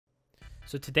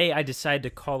So today I decided to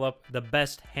call up the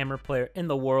best hammer player in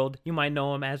the world. You might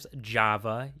know him as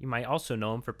Java. You might also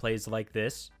know him for plays like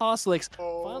this. Oslicks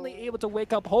finally able to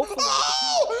wake up, hopefully.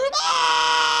 Oh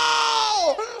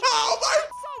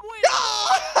my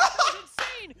God!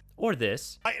 Insane! Or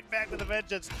this. Fighting back with a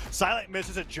vengeance. Silent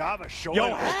misses a Java showing.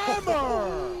 Yo,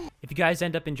 hammer! If you guys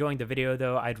end up enjoying the video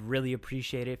though, I'd really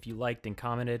appreciate it if you liked and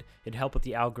commented. It'd help with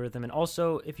the algorithm. And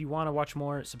also, if you want to watch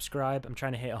more, subscribe. I'm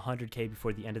trying to hit 100K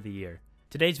before the end of the year.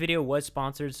 Today's video was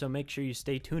sponsored, so make sure you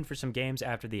stay tuned for some games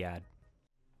after the ad.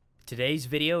 Today's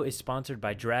video is sponsored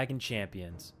by Dragon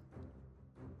Champions.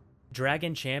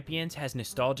 Dragon Champions has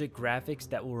nostalgic graphics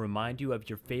that will remind you of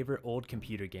your favorite old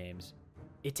computer games.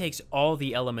 It takes all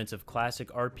the elements of classic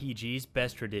RPG's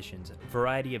best traditions,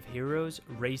 variety of heroes,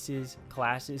 races,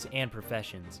 classes, and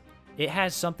professions. It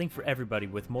has something for everybody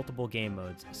with multiple game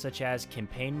modes, such as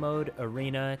campaign mode,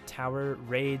 arena, tower,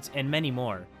 raids, and many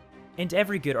more. And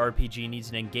every good RPG needs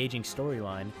an engaging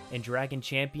storyline, and Dragon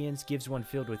Champions gives one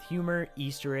filled with humor,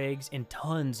 Easter eggs, and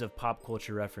tons of pop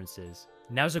culture references.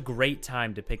 Now's a great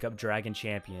time to pick up Dragon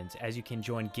Champions, as you can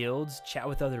join guilds, chat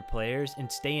with other players, and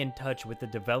stay in touch with the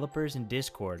developers in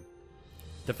Discord.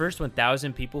 The first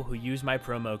 1,000 people who use my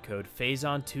promo code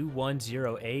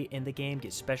Phazon2108 in the game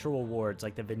get special rewards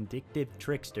like the Vindictive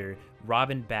Trickster,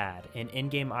 Robin Bad, and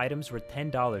in-game items worth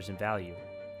 $10 in value.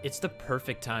 It's the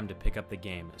perfect time to pick up the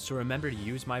game, so remember to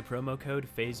use my promo code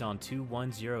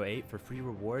Phazon2108 for free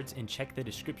rewards and check the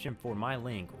description for my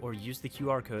link or use the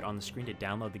QR code on the screen to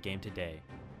download the game today.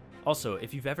 Also,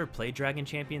 if you've ever played Dragon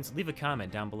Champions, leave a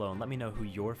comment down below and let me know who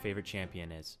your favorite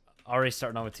champion is. Already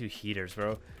starting on with two heaters,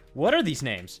 bro. What are these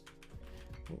names?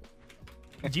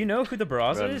 Do you know who the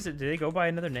Barraza is? Did they go by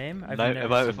another name?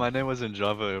 If my name was in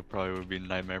Java, it probably would be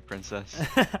Nightmare Princess.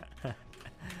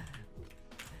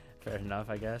 Fair enough,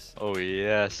 I guess. Oh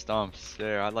yeah, stomps.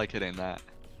 Yeah, I like hitting that.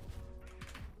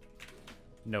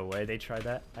 No way they tried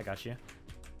that. I got you.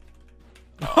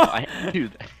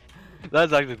 Dude,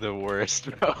 that's actually the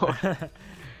worst, bro.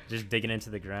 Just digging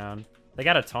into the ground. They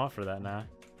got a taunt for that now.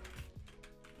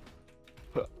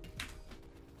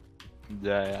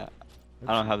 Yeah.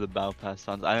 I don't have the battle pass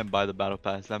taunts. I didn't buy the battle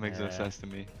pass. That makes no sense to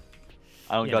me.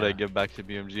 I don't gotta give back to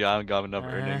BMG. I don't got enough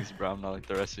earnings, bro. I'm not like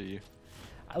the rest of you.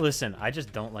 Listen, I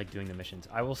just don't like doing the missions.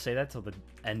 I will say that till the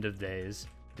end of days.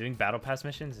 Doing battle pass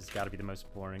missions has got to be the most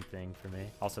boring thing for me.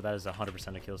 Also, that is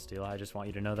 100% a kill steal. I just want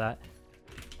you to know that.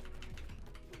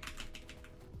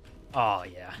 Oh,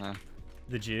 yeah.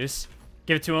 The juice.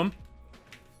 Give it to him.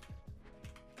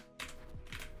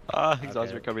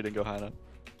 Exhausted recovery didn't go high enough.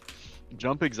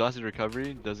 Jump exhausted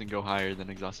recovery doesn't go higher than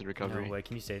exhausted recovery. No way.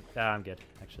 Can you save? I'm good,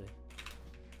 actually.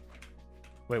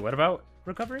 Wait, what about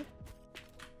recovery?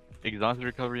 Exhausted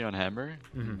recovery on hammer,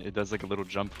 it does like a little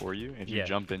jump for you. If you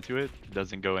jump into it, it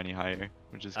doesn't go any higher,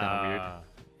 which is kind of weird.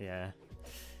 Yeah.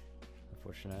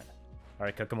 Unfortunate. All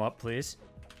right, cook him up, please.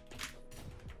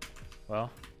 Well.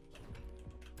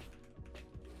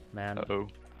 Man,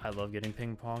 I love getting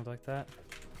ping-ponged like that.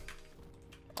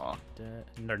 Aw.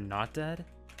 They're not dead?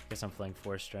 Guess I'm playing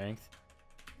 4 strength.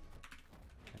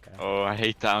 Okay. Oh, I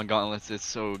hate down gauntlets. It's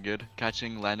so good.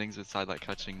 Catching landings with sidelight,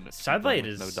 catching sidelight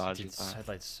is no dodge. Dude,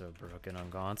 sidelight's so broken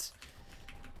on gaunts.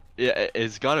 Yeah,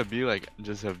 it's gotta be like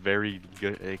just a very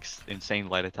good, insane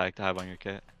light attack to have on your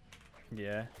kit.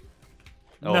 Yeah.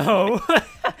 Oh, no.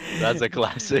 That's a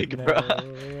classic, no bro.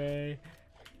 Way.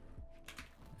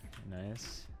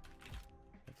 Nice.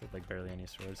 That's like barely any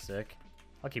swords. Sick.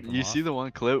 I'll keep them You off. see the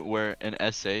one clip where an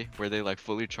SA where they like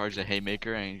fully charged a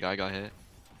haymaker and a guy got hit?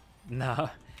 No.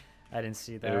 I didn't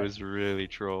see that. It was really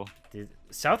troll. Dude,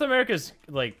 South America's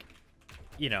like,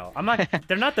 you know,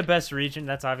 they're not the best region,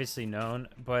 that's obviously known,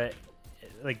 but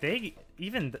like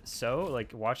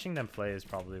like watching them play is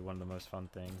probably one of the most fun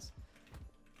things.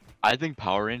 I think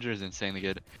Power Ranger is insanely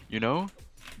good. You know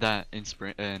that in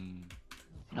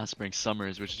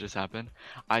summers, which just happened,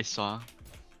 I saw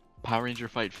Power Ranger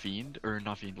fight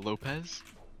Lopez,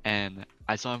 and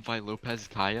I saw him fight Lopez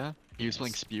Kaya. He was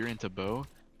playing spear into bow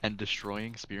and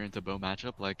destroying spear into bow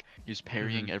matchup. Like, he was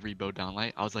parrying every bow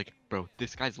downlight. I was like, bro,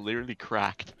 this guy's literally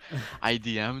cracked. I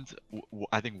DM'd,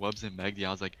 I think Wubs and Megdi.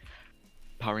 I was like,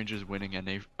 Power Rangers winning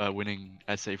winning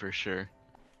SA for sure.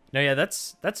 No, yeah,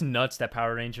 that's nuts that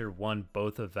Power Ranger won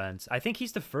both events. I think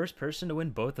he's the first person to win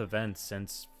both events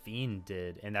since Fiend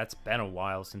did, and that's been a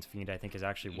while since Fiend, I think, has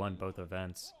actually won both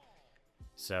events.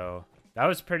 So that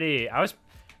was pretty.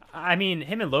 I mean,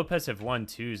 him and Lopez have won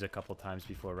 2s a couple times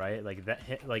before, right? Like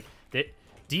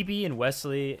DB and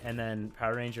Wesley, and then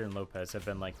Power Ranger and Lopez have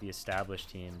been like the established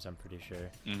teams. I'm pretty sure.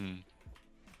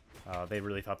 They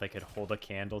really thought they could hold a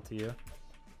candle to you.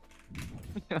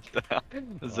 Wow.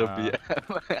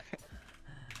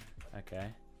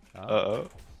 Uh-oh.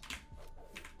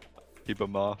 Keep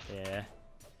him off. Yeah.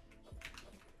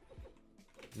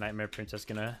 Nightmare Princess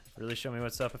gonna really show me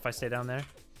what's up if I stay down there.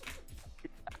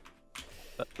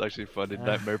 That's actually funny.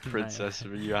 Nightmare Princess,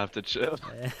 you have to chill.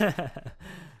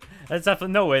 That's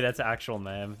definitely no way. That's an actual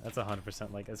name. That's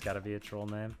 100% like it's gotta be a troll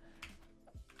name.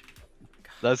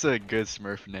 That's a good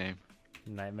Smurf name.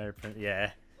 Nightmare Prince.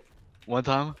 Yeah. One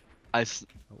time, I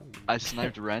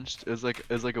sniped wrenched. It was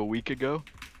like a week ago.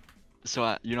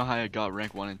 So you know how I got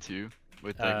rank 1 and 2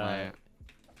 with like my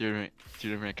two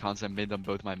different accounts. I made them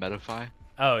both my Metafy.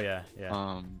 Oh yeah,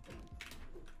 yeah.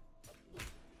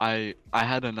 I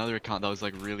had another account that was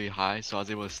like really high, so I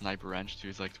was able to snipe wrench to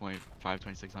like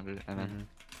 2600, and then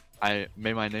I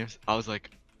made my name. I was like,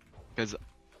 because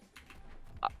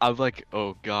I've like,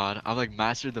 oh god, I've like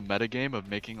mastered the metagame of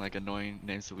making like annoying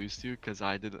names to lose to, because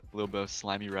I did a little bit of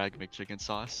slimy rag McChicken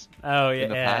sauce. Oh yeah, in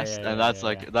the past, and that's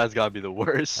like that's gotta be the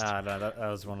worst. Ah, no, that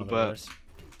was one of the worst.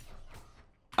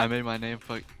 I made my name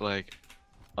like,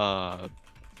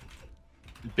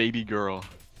 baby girl.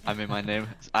 I made my name.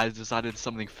 I decided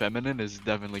something feminine is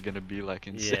definitely gonna be like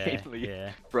insanely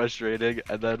frustrating,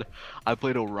 and then I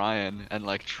played Orion and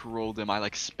like trolled him. I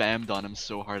like spammed on him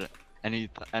so hard, and he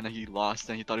lost,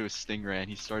 and he thought it was Stingray, and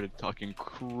he started talking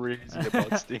crazy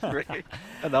about Stingray.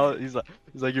 And now he's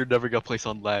like, you're never gonna place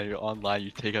online. You're online.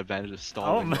 You take advantage of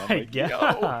stalling. Oh my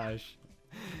gosh.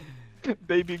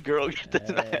 Baby girl, get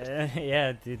that.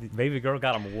 Yeah, dude, baby girl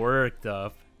got him worked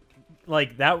up.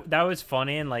 Like that was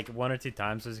funny, and like 1 or 2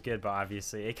 times was good, but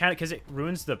obviously it kind of because it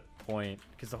ruins the point.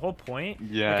 Because the whole point,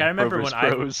 yeah. Like I remember when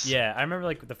pros. I remember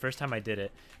like the first time I did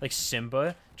it, like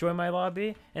Simba joined my lobby,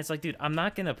 and it's like, dude, I'm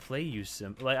not gonna play you,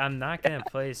 Simba. Like I'm not gonna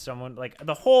play someone. Like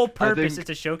the whole purpose is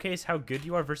to showcase how good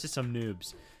you are versus some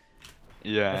noobs.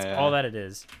 Yeah, that's all that it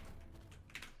is.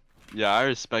 Yeah, I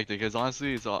respect it, because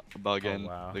honestly, it's all about getting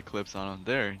the clips on him.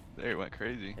 There it went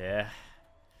crazy. Yeah.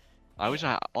 I wish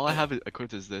all I have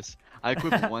equipped is this. I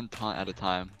equip one taunt at a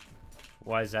time.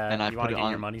 Why is that? And I you put want it to get on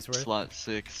your money's worth? slot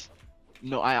 6.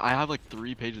 No, I have like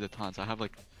 3 pages of taunts. I have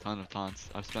like a ton of taunts.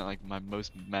 I've spent like my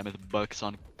most mammoth bucks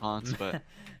on taunts, but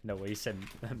no way, you said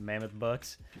mammoth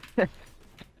bucks. Dude,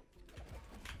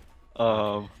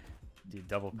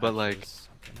 double. But like,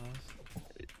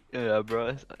 yeah, bro,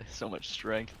 it's so much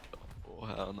strength. Oh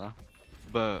hell no.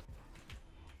 But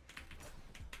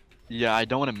yeah, I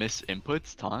don't want to miss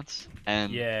inputs, taunts,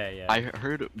 and I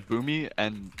heard Boomy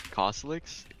and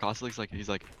Koslix, like he's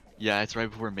like, yeah, it's right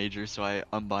before major, so I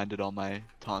unbinded all my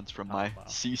taunts from my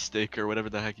C stick or whatever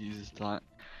the heck he uses to taunt.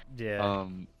 Yeah.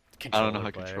 I don't know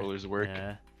how controllers work,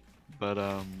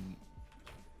 but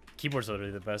keyboard's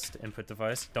literally the best input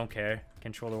device. Don't care.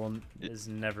 Controller is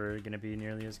never gonna be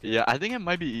nearly as good. Yeah, I think it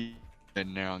might be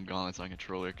narrow on gauntlets on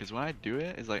controller, because when I do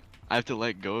it, it's like I have to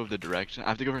let go of the direction. I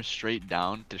have to go from straight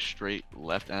down to straight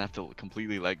left, and I have to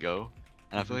completely let go.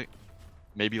 And I feel like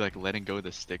maybe like letting go of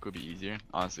the stick would be easier.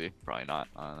 Honestly, probably not.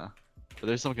 I don't know. But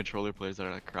there's some controller players that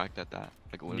are like cracked at that,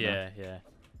 like Luna. Yeah.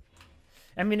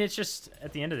 I mean, it's just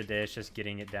at the end of the day, it's just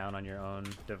getting it down on your own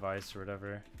device or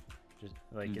whatever. Just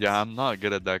like yeah, I'm not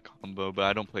good at that combo, but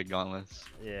I don't play gauntlets.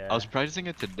 Yeah. I was practicing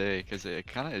it today because it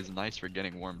kind of is nice for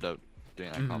getting warmed up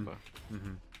doing that combo.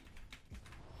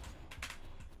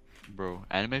 Bro,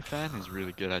 anime fan is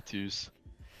really good at twos.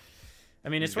 I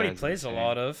mean, it's what he plays a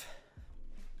lot of.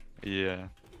 Yeah.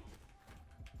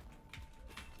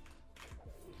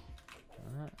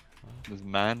 This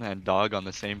man and dog on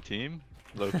the same team,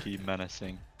 low-key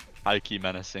menacing, high-key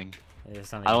menacing. Yeah,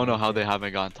 I don't know how they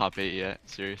haven't gone top 8 yet.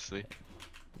 Seriously.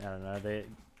 I don't know. They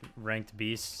ranked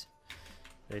beasts.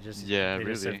 They just really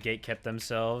just have gate kept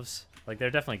themselves. Like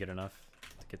they're definitely good enough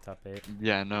to get top 8.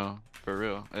 Yeah, no, for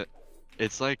real.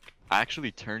 It's like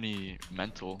actually tourney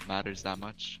mental matters that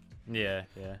much. Yeah.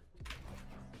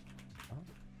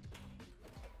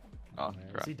 Oh,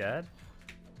 is he dead?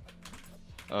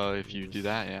 If you do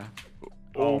that, yeah.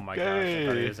 Oh my gosh, I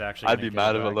thought he was actually I'd be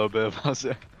mad of a little bit if I was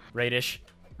Radish.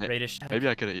 Maybe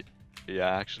I could've,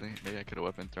 yeah, actually, maybe I could've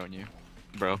weapon thrown you.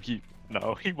 Bro, he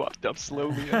walked up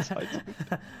slowly inside.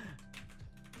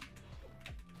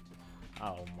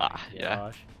 Oh my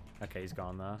gosh. Okay, he's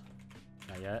gone though.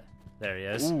 Not yet. There he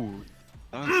is. Ooh,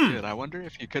 that was good. I wonder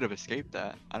if he could have escaped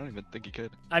that. I don't even think he could.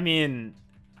 I mean,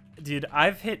 dude,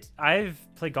 I've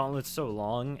played Gauntlets so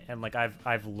long, and like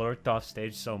I've lurked off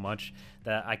stage so much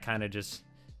that I kind of just,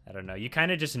 I don't know. You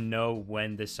kind of just know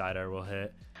when this side air will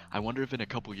hit. I wonder if in a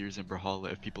couple years in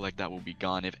Brawlhalla, if people like that will be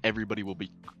gone, if everybody will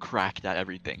be cracked at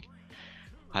everything.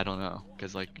 I don't know,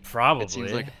 cause like probably. It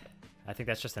seems like I think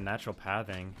that's just a natural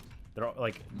pathing. They're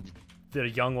like the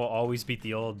young will always beat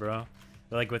the old, bro.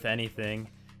 Like with anything,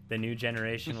 the new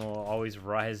generation will always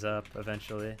rise up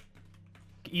eventually.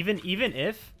 Even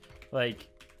if, like,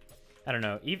 I don't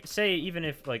know, even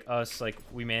if like us, like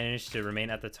we managed to remain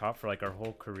at the top for like our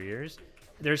whole careers,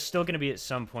 there's still gonna be at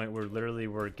some point where literally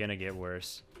we're gonna get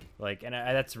worse. Like, and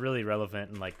that's really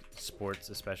relevant in like sports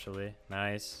especially.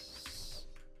 Nice.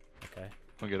 Okay.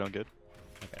 I'm good. I'm good.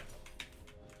 Okay.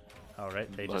 All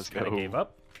right, they Let's just kind of go. gave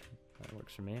up. That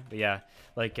works for me. But yeah,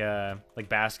 like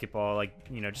basketball, like,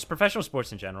 you know, just professional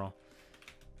sports in general.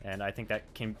 And I think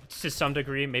that came to some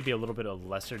degree, maybe a little bit of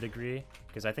lesser degree,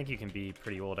 because I think you can be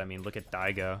pretty old. I mean, look at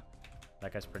Daigo.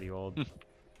 That guy's pretty old.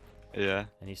 Yeah.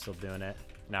 And he's still doing it.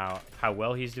 Now, how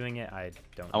well he's doing it, I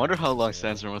don't know. I wonder how long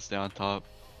Sandstorm will stay on top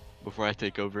before I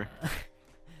take over.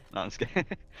 No, I'm just kidding.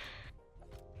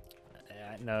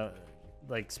 No,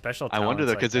 like special I talents wonder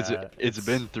though, like because that, it's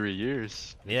been 3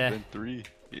 years. Yeah. It's been 3.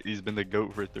 He's been the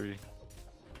GOAT for 3.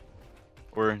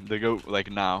 Or the GOAT like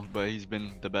now, but he's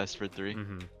been the best for 3.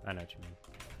 Mm-hmm. I know what you mean.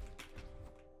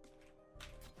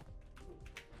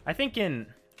 I think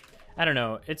I don't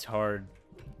know, it's hard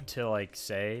to like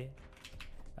say,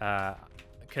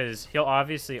 because he'll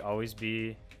obviously always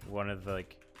be one of the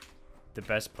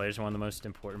best players, one of the most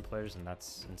important players, and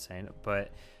that's insane.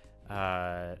 But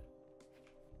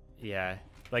yeah,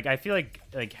 like I feel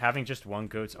like having just one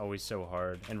GOAT's always so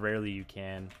hard, and rarely you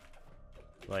can,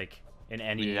 like in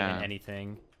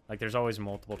anything. Like there's always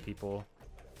multiple people,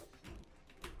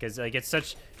 because like it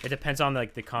depends on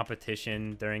like the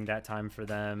competition during that time for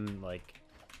them. Like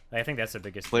I think that's the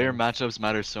biggest Player thing. matchups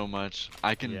matter so much.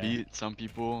 I can Yeah. beat some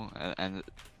people, and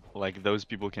like those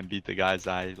people can beat the guys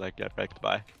I like get wrecked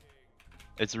by.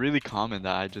 It's really common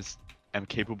that I just am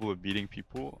capable of beating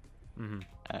people,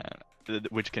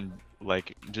 which can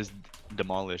like just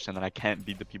demolish, and then I can't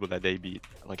beat the people that they beat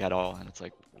like at all, and it's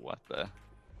like what the?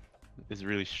 It's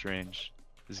really strange.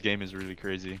 This game is really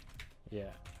crazy. Yeah.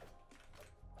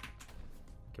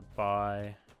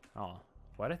 Goodbye. Oh,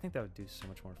 why did I think that would do so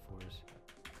much more fours?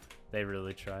 They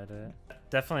really tried it.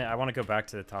 Definitely, I want to go back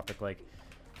to the topic, like,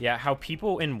 yeah, how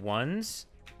people in ones,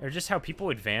 or just how people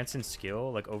advance in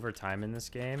skill, like, over time in this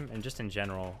game, and just in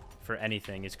general, for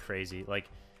anything, is crazy. Like,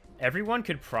 everyone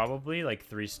could probably, like,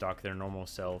 3-stock their normal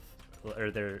self, or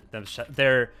their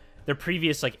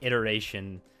previous, like,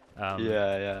 iteration,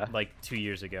 Yeah. like 2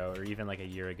 years ago, or even, like, a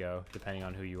year ago, depending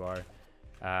on who you are.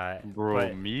 Bro,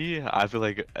 but- me, I feel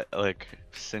like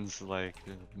since like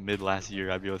mid last year,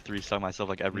 I'd be able to 3-stock myself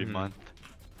like every month.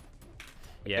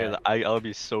 Yeah. I'll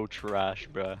be so trash,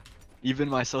 bruh. Even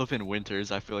myself in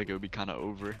winters, I feel like it would be kind of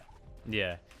over.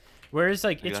 Yeah. Whereas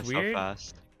like it's That's how weird,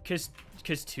 fast. cause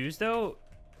twos though,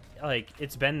 like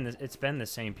it's been the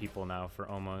same people now for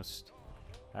almost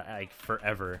like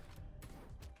forever.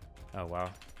 Oh wow,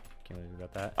 can't believe we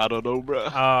got that. I don't know, bruh. Oh,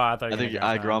 I thought you I think were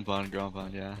I gonna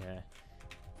Grompon, yeah. Yeah.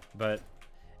 But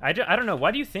I don't know.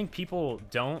 Why do you think people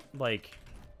don't like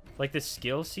the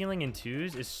skill ceiling in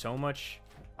twos is so much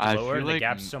I lower, feel and the like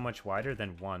gap's so much wider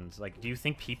than ones? Like, do you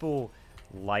think people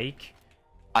like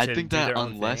I to think do that their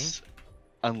own thing?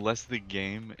 unless the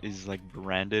game is like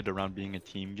branded around being a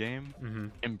team game, Mm-hmm.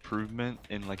 improvement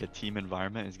in like a team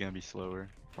environment is gonna be slower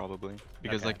probably,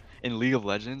 because Okay. like in League of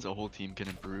Legends a whole team can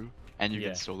improve, and you Yeah.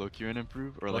 can solo queue and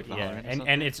improve, or like the yeah, Valorant or and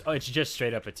something. it's just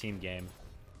straight up a team game.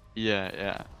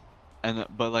 Yeah. And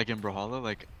but like in Brawlhalla,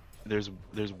 like there's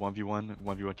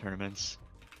 1v1 tournaments.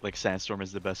 Like Sandstorm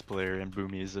is the best player and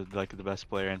Boomy is like the best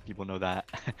player, and people know that.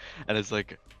 And it's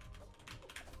like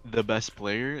the best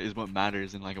player is what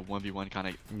matters in like a 1v1 kind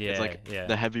of. Yeah, It's like yeah.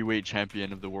 the heavyweight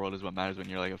champion of the world is what matters when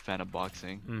you're like a fan of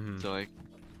boxing. Mhm. So like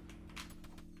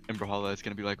in Brawlhalla, it's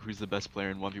gonna be like who's the best player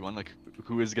in 1v1, like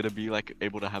who is gonna be like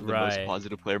able to have the most Right.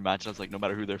 positive player matchups, like no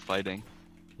matter who they're fighting.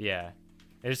 Yeah,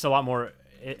 it's a lot more.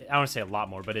 I don't want to say a lot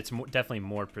more, but it's definitely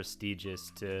more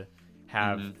prestigious to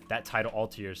have that title all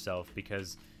to yourself,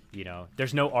 because you know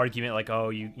there's no argument like, oh,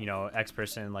 you know X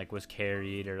person like was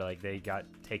carried, or like they got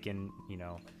taken, you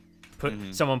know,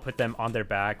 someone put them on their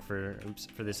back for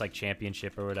this like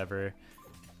championship or whatever.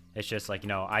 It's just like, you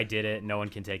know, I did it. No one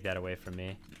can take that away from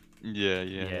me. Yeah,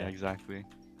 Yeah. exactly.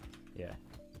 Yeah.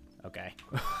 Okay.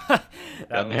 Got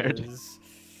that nerd. was...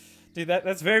 Dude,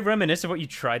 that's very reminiscent of what you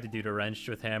tried to do to Wrench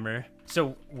with Hammer.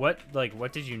 So what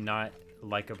did you not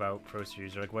like about Pro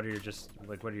Series? Or like what are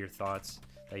your thoughts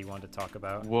that you wanted to talk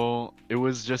about? Well, it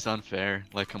was just unfair,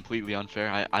 like completely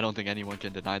unfair. I don't think anyone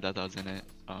can deny that was in it.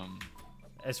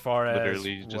 As far as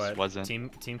literally just what, wasn't.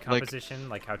 team composition,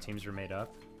 like how teams were made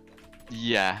up?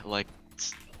 Yeah, like,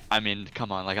 I mean,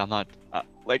 come on, like I'm not,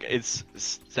 like it's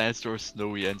Sandstorm,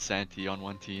 Snowy, and Santi on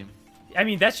one team. I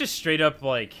mean, that's just straight up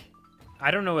like,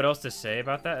 I don't know what else to say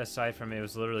about that aside from it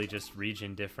was literally just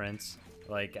region difference.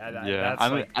 Like, Yeah, that's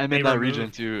I'm like, I'm they in that removed-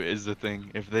 region too. Is the thing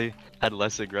if they had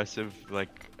less aggressive like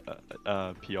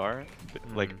PR,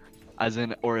 like as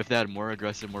in, or if they had more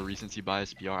aggressive, more recency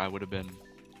bias PR, I would have been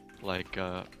like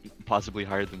possibly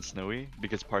higher than Snowy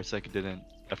because Parsec didn't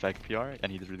affect PR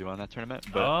and he did really well in that tournament.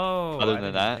 But oh, other I than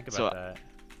didn't that, think so about that.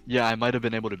 yeah, I might have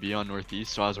been able to be on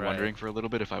Northeast, so I was Right. wondering for a little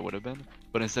bit if I would have been,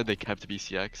 but instead they kept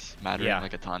BCX mattering Yeah.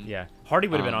 like a ton. Yeah, Hardy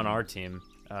would have been on Um, our team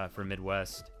for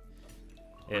Midwest.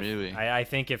 Really? I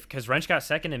think because Wrench got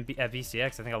second at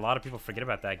BCX, I think a lot of people forget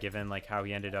about that, given like how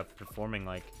he ended up performing.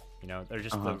 Like, you know, they're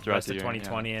just the throughout rest the of year,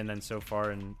 2020 and then so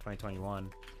far in 2021.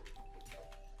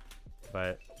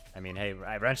 But I mean, hey,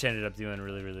 Wrench ended up doing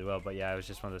really, really well. But yeah, it was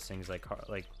just one of those things like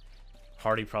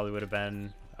Hardy probably would have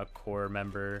been a core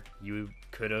member. You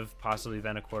could have possibly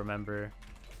been a core member.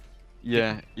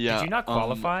 Yeah, yeah. Did you not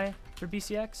qualify for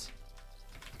BCX?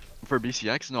 For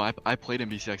BCX? No, I played in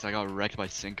BCX. I got wrecked by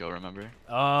Cinco, remember?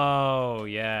 Oh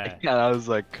yeah. Yeah, that was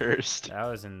like cursed. That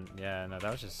was in yeah, no,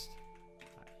 that was just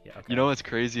yeah, okay. You know what's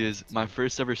crazy is my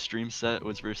first ever stream set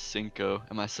was versus Cinco,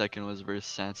 and my second was versus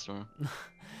Sandstorm.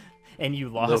 And you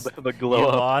A little lost. bit of a You glow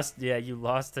up. lost. Yeah, you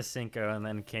lost to Cinco and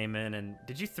then came in and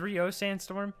did you 3-0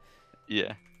 Sandstorm?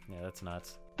 Yeah. Yeah, that's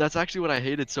nuts. That's actually what I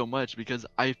hated so much because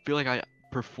I feel like I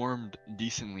performed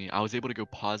decently. I was able to go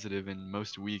positive in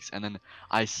most weeks, and then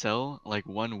I sell like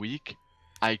 1 week.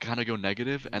 I kind of go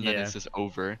negative, and then it's just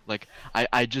over. Like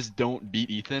I just don't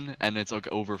beat Ethan, and it's like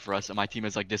over for us. And my team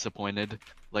is like disappointed.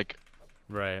 Like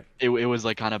Right. it was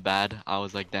like kind of bad. I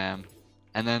was like, damn.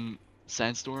 And then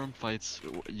Sandstorm fights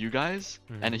you guys,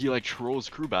 and he like trolls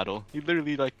crew battle. He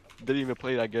literally like didn't even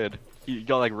play that good. He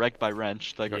got like wrecked by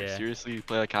Wrench. Like seriously, you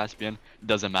play like Caspian.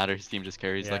 Doesn't matter. His team just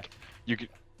carries. Yeah. Like you could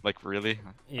like really.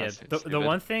 Yeah. That's The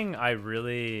one thing I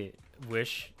really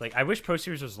wish, like, I wish Pro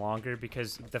Series was longer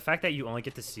because the fact that you only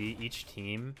get to see each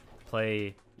team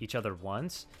play each other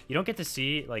once, you don't get to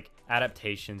see like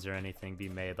adaptations or anything be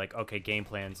made. Like, okay, game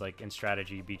plans like and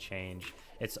strategy be changed.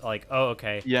 It's like, oh,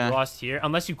 okay, Yeah. you lost here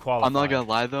unless you qualify. I'm not gonna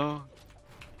lie though.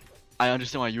 I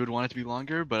understand why you would want it to be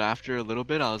longer, but after a little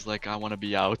bit, I was like, I want to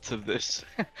be out of this.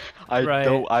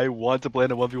 I want to play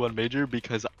in a 1v1 major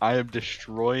because I am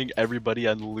destroying everybody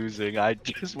and losing. I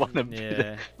just want to.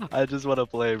 Yeah. I just want to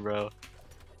play, bro.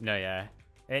 No, yeah.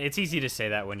 It's easy to say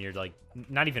that when you're like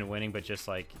not even winning, but just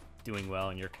like doing well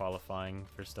and you're qualifying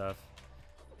for stuff.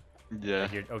 Yeah.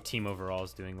 Like your team overall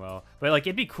is doing well. But like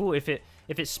it'd be cool if it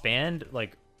spanned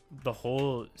like the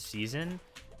whole season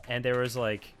and there was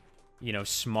like, you know,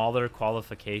 smaller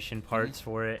qualification parts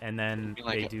for it, and then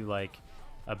they do like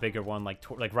a bigger one like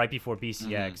right before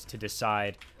BCX to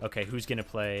decide, okay, who's gonna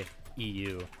play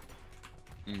EU.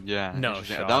 Yeah. No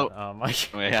shot.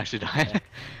 Wait, I actually died.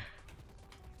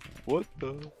 What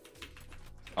the?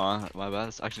 Oh, my bad.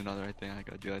 That's actually not the right thing. I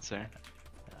gotta do that, sir.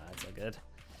 That's all good.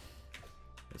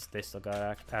 They still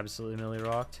got absolutely milli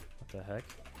rocked. What the heck?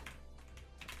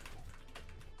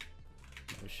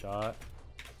 No shot.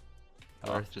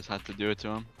 Oh, just had to do it to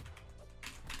him.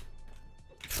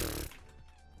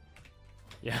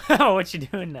 Yeah, what you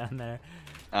doing down there?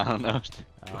 I don't know.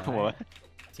 What?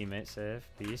 Teammate save,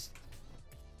 beast.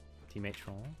 Teammate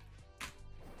troll.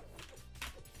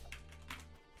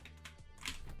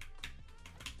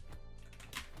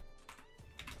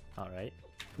 Alright.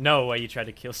 No way you tried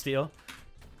to kill steal.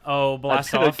 Oh,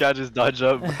 blast off. Can't just dodge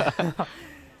up.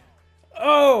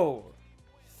 Oh!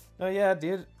 Oh yeah,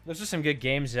 dude. Those are some good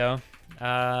games though.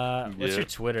 What's your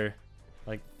Twitter?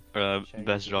 Like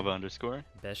Best Java underscore.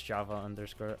 Best Java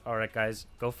underscore. Alright guys,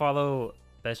 go follow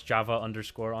Best Java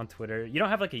underscore on Twitter. You don't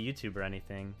have like a YouTube or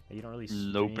anything. You don't really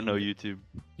stream. Nope, no YouTube.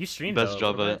 You stream Best though,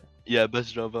 a little Java. bit. Yeah,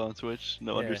 Best Java on Twitch.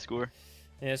 No Yeah. underscore.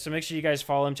 Yeah, so make sure you guys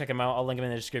follow him, check him out. I'll link him in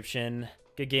the description.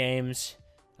 Good games.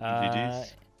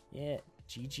 GGs. Yeah,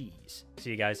 GGs.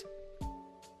 See you guys.